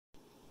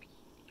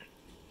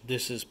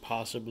This is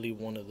possibly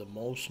one of the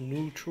most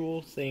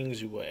neutral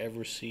things you will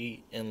ever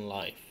see in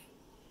life.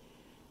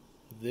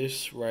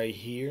 This right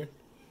here,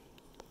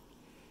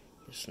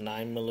 this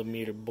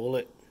 9mm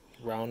bullet,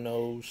 round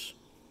nose,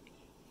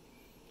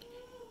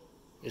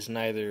 is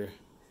neither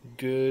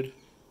good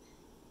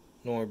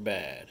nor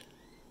bad.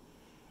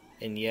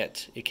 And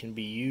yet it can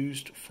be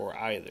used for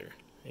either.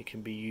 It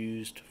can be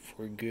used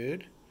for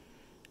good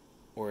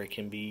or it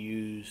can be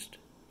used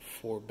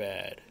for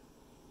bad.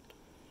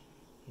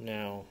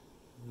 Now,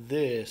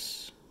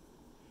 this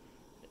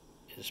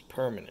is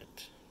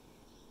permanent.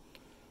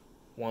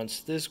 Once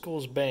this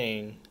goes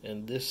bang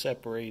and this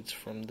separates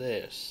from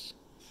this,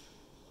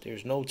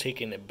 there's no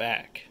taking it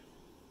back.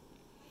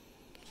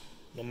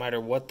 No matter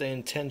what the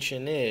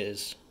intention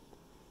is,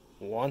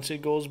 once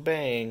it goes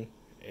bang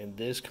and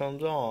this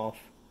comes off,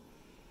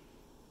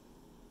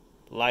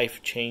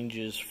 life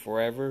changes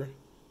forever,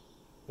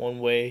 one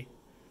way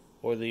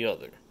or the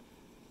other.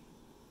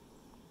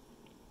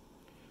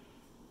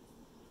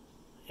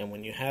 And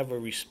when you have a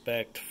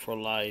respect for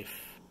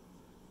life,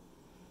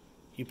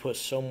 you put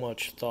so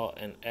much thought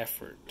and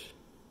effort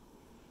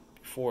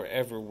before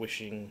ever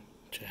wishing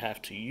to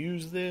have to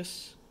use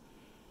this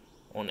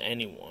on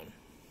anyone.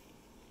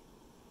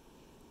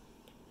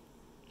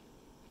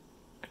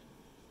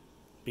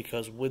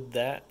 Because with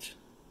that,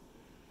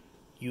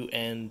 you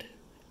end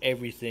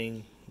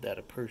everything that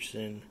a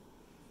person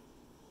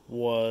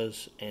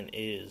was and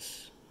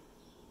is.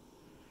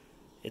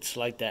 It's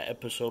like that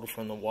episode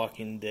from The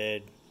Walking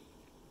Dead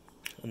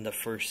in the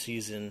first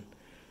season,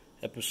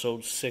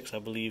 episode 6, I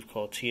believe,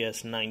 called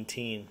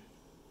TS-19,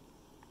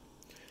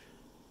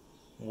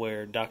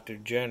 where Dr.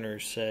 Jenner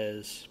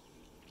says,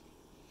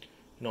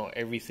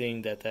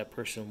 everything that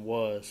person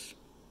was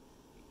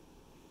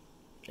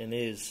and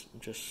is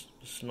just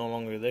no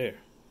longer there.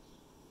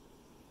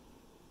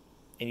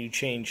 And you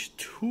change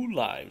 2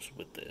 lives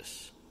with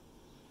this.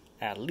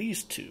 At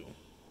least 2.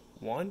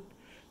 1,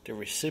 the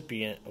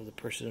recipient of the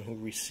person who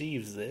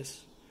receives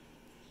this.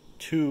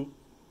 2,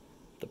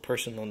 the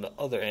person on the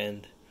other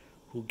end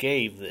who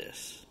gave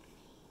this.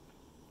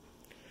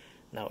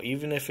 Now,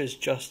 even if it's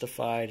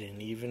justified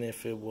and even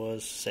if it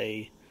was,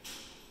 say,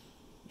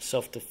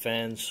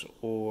 self-defense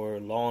or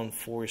law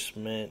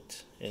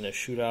enforcement in a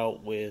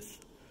shootout with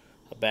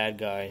a bad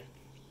guy,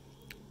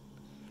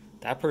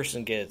 that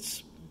person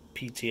gets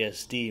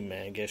PTSD,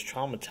 man, gets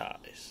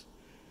traumatized.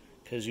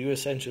 Because you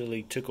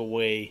essentially took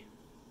away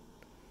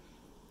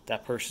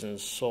that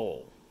person's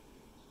soul.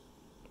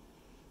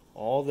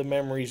 All the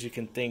memories you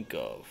can think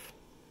of,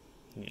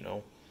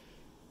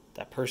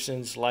 that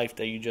person's life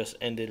that you just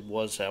ended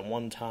was at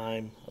one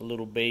time a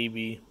little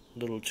baby, a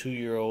little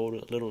 2-year-old,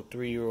 a little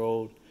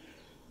 3-year-old,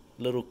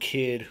 little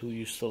kid who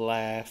used to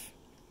laugh,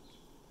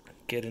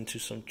 get into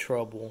some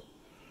trouble,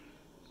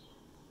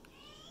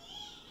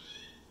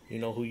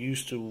 who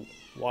used to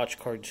watch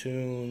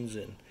cartoons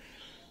and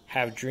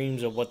have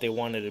dreams of what they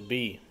wanted to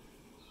be.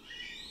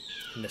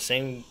 And the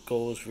same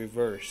goes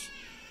reverse.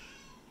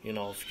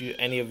 If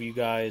any of you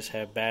guys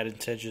have bad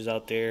intentions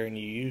out there and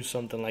you use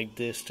something like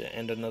this to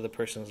end another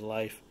person's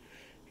life,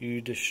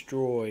 you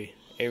destroy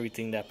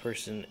everything that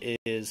person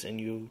is and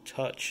you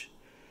touch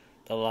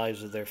the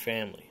lives of their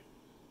family.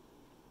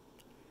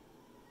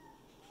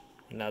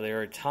 Now,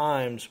 there are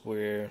times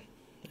where,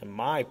 in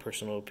my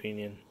personal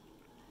opinion,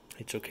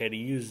 it's okay to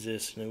use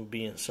this and it would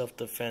be in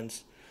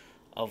self-defense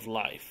of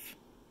life.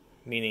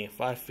 Meaning,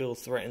 if I feel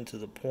threatened to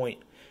the point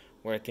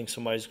where I think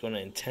somebody's going to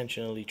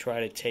intentionally try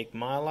to take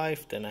my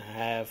life, then I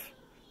have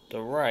the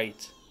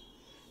right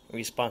and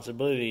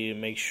responsibility to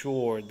make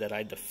sure that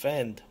I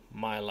defend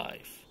my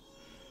life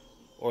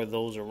or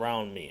those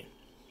around me.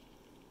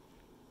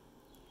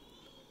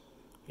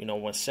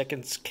 When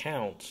seconds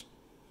count,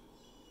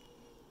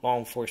 law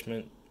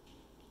enforcement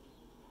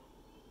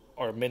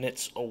are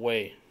minutes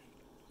away.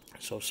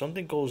 So if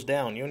something goes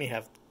down, you only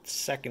have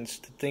seconds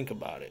to think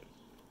about it.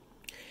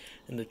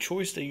 And the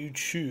choice that you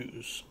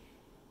choose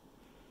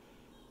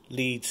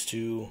leads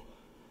to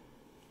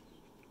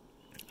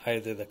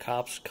either the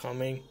cops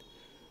coming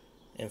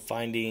and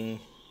finding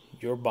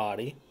your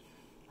body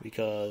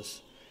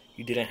because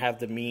you didn't have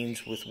the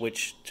means with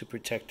which to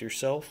protect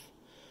yourself,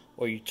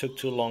 or you took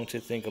too long to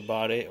think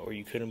about it, or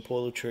you couldn't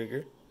pull the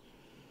trigger,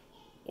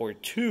 or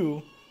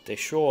 2, they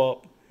show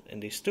up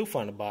and they still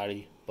find a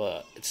body,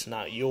 but it's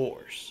not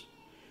yours.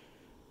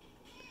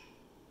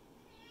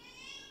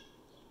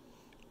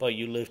 But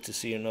you live to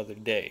see another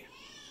day.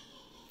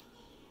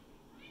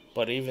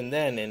 But even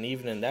then, and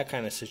even in that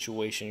kind of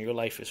situation, your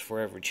life is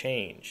forever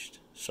changed.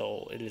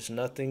 So it is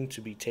nothing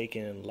to be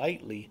taken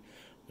lightly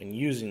when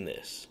using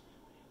this.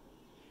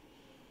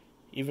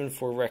 Even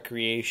for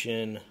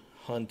recreation,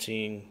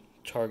 hunting,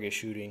 target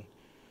shooting,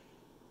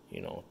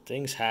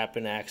 things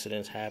happen,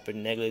 accidents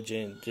happen,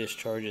 negligent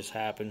discharges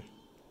happen.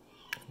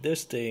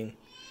 This thing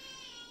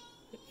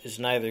is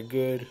neither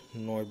good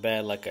nor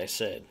bad, like I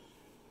said.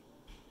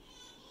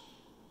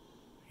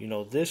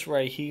 This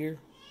right here,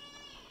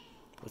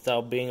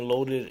 without being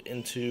loaded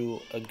into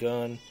a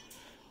gun,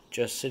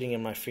 just sitting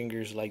in my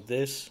fingers like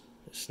this,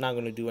 it's not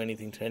going to do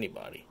anything to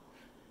anybody.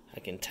 I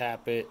can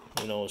tap it.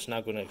 It's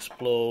not going to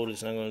explode.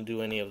 It's not going to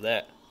do any of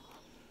that.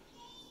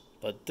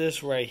 But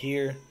this right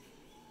here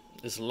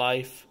is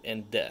life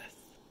and death.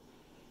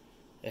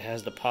 It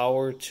has the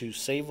power to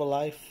save a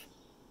life,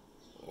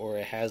 or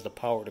it has the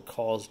power to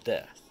cause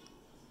death.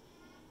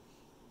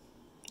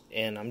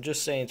 And I'm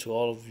just saying to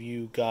all of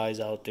you guys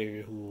out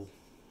there who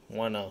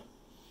want to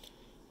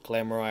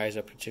glamorize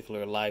a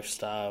particular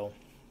lifestyle,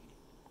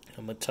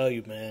 I'm going to tell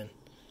you, man,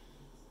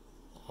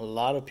 a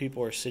lot of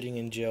people are sitting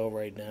in jail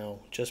right now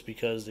just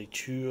because they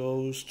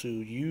chose to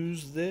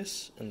use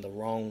this in the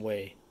wrong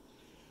way.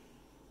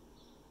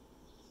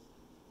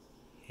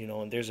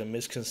 And there's a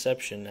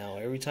misconception now.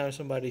 Every time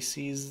somebody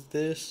sees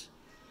this,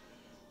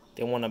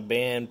 they want to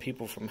ban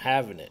people from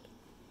having it.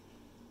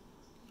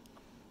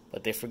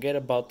 But they forget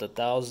about the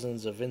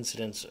thousands of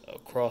incidents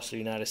across the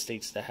United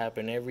States that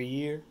happen every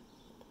year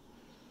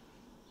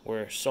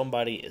where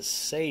somebody is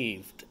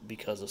saved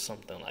because of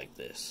something like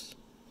this.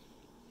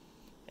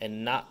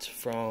 And not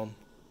from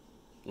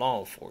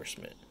law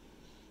enforcement.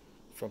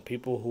 From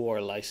people who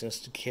are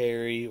licensed to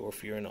carry, or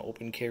if you're in an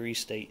open carry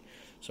state,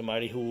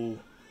 somebody who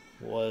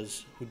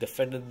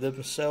defended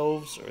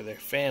themselves or their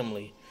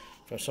family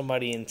from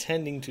somebody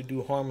intending to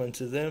do harm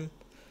unto them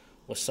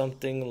with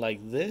something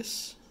like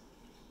this,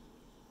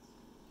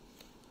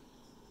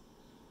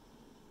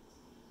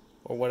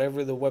 or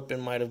whatever the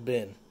weapon might have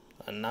been,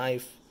 a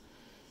knife,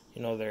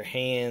 their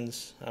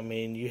hands. I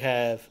mean, you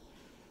have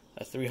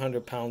a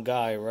 300-pound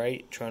guy,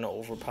 right, trying to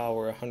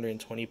overpower a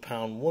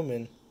 120-pound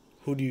woman.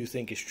 Who do you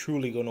think is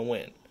truly going to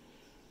win?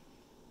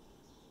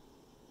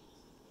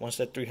 Once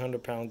that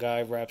 300-pound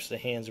guy wraps the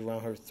hands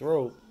around her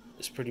throat,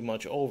 it's pretty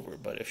much over.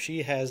 But if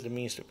she has the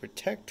means to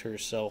protect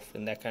herself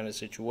in that kind of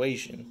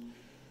situation,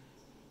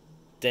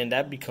 then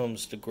that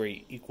becomes the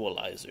great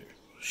equalizer.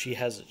 She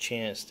has a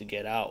chance to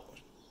get out.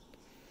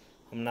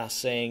 I'm not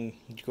saying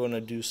you're going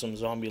to do some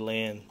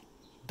Zombieland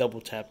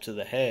double tap to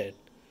the head.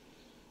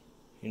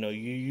 You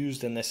use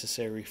the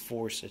necessary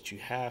force that you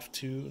have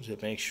to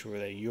make sure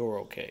that you're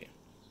okay.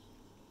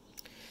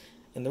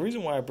 And the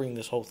reason why I bring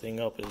this whole thing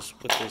up is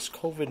with this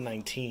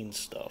COVID-19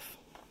 stuff.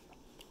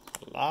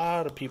 A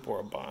lot of people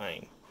are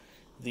buying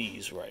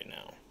these right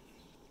now.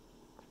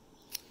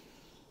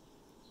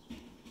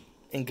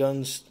 And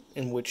guns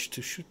in which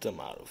to shoot them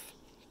out of.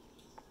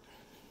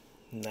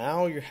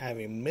 Now you're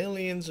having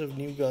millions of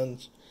new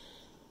guns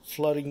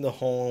flooding the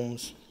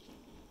homes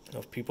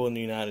of people in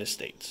the United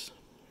States.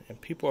 And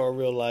people are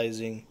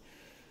realizing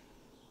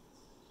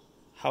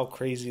how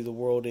crazy the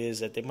world is,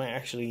 that they might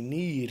actually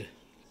need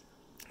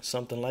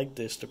something like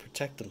this to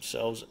protect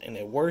themselves in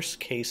a worst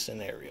case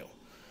scenario.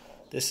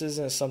 This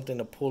isn't something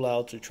to pull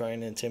out to try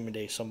and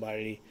intimidate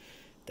somebody.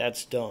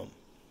 That's dumb.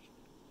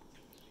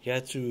 You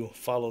have to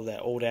follow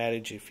that old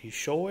adage, if you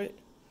show it,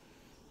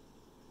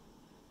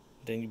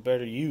 then you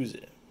better use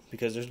it.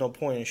 Because there's no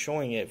point in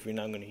showing it if you're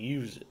not going to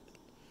use it.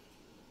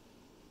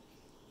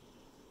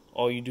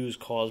 All you do is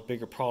cause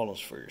bigger problems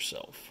for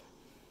yourself.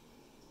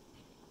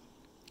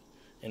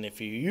 And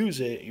if you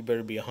use it, you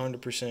better be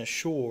 100%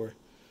 sure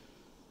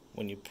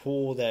when you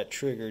pull that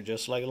trigger.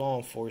 Just like law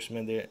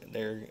enforcement,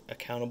 they're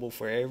accountable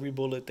for every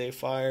bullet they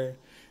fire.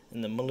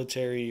 In the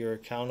military, you're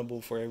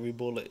accountable for every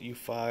bullet you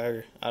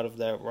fire out of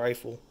that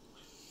rifle.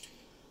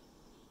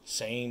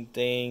 Same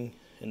thing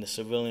in the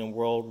civilian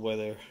world,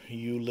 whether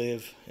you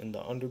live in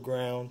the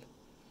underground,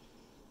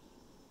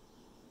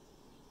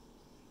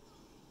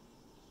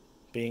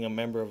 being a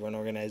member of an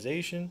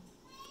organization,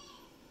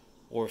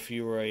 or if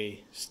you're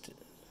a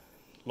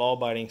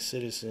law-abiding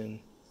citizen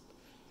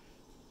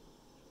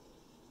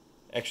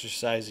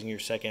exercising your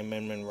Second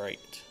Amendment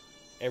right.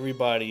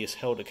 Everybody is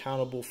held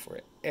accountable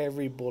for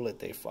every bullet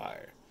they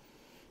fire.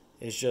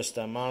 It's just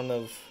the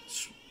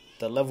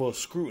level of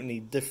scrutiny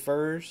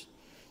differs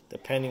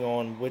depending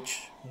on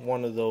which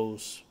one of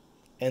those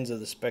ends of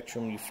the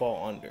spectrum you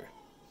fall under.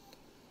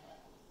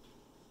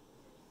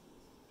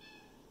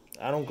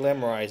 I don't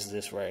glamorize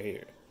this right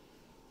here.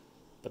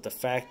 But the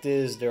fact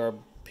is, there are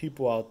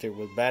people out there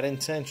with bad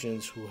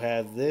intentions who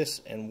have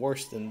this and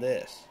worse than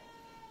this.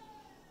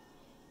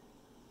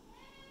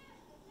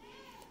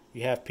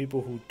 You have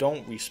people who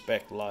don't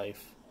respect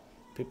life,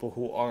 people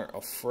who aren't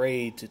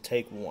afraid to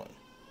take one.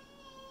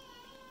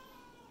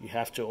 You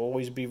have to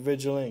always be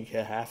vigilant, you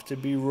have to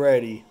be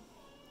ready,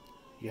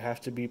 you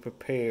have to be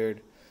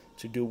prepared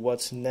to do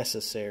what's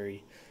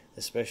necessary,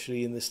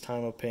 especially in this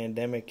time of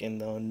pandemic and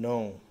the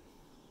unknown.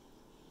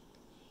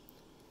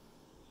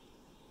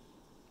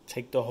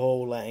 Take the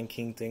whole Latin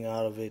King thing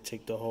out of it,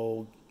 take the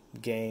whole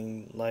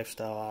gang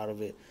lifestyle out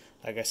of it.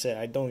 Like I said,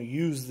 I don't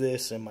use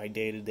this in my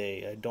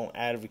day-to-day. I don't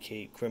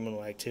advocate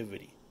criminal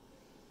activity.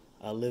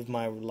 I live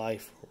my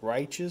life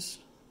righteous,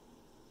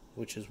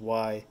 which is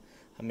why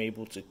I'm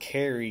able to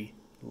carry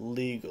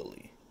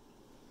legally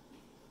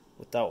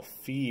without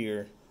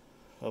fear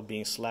of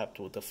being slapped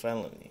with a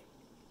felony.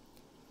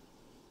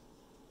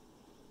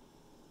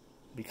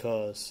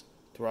 Because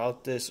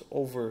throughout this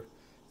over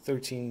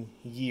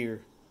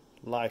 13-year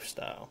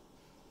lifestyle,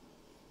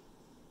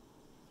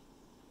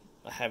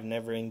 I have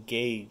never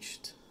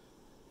engaged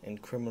in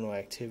criminal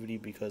activity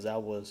because I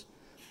was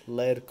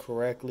led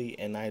correctly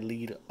and I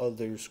lead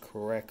others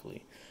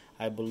correctly.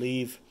 I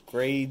believe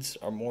grades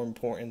are more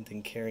important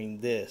than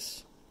carrying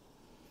this.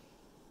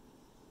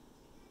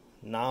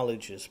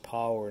 Knowledge is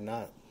power,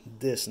 not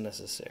this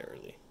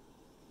necessarily.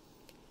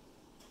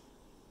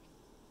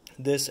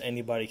 This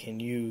anybody can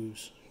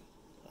use.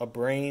 A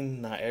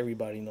brain, not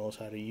everybody knows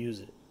how to use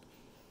it.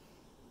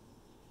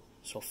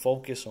 So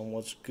focus on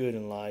what's good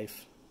in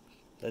life.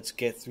 Let's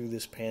get through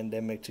this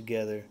pandemic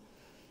together.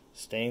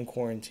 Stay in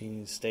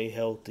quarantine, stay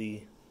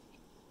healthy.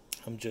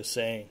 I'm just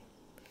saying,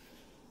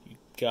 you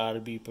gotta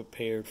be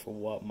prepared for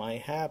what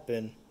might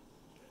happen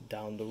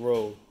down the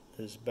road.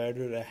 It's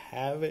better to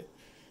have it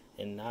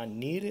and not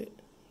need it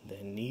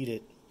than need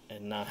it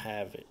and not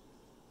have it.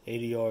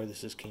 ADR,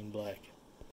 this is King Black.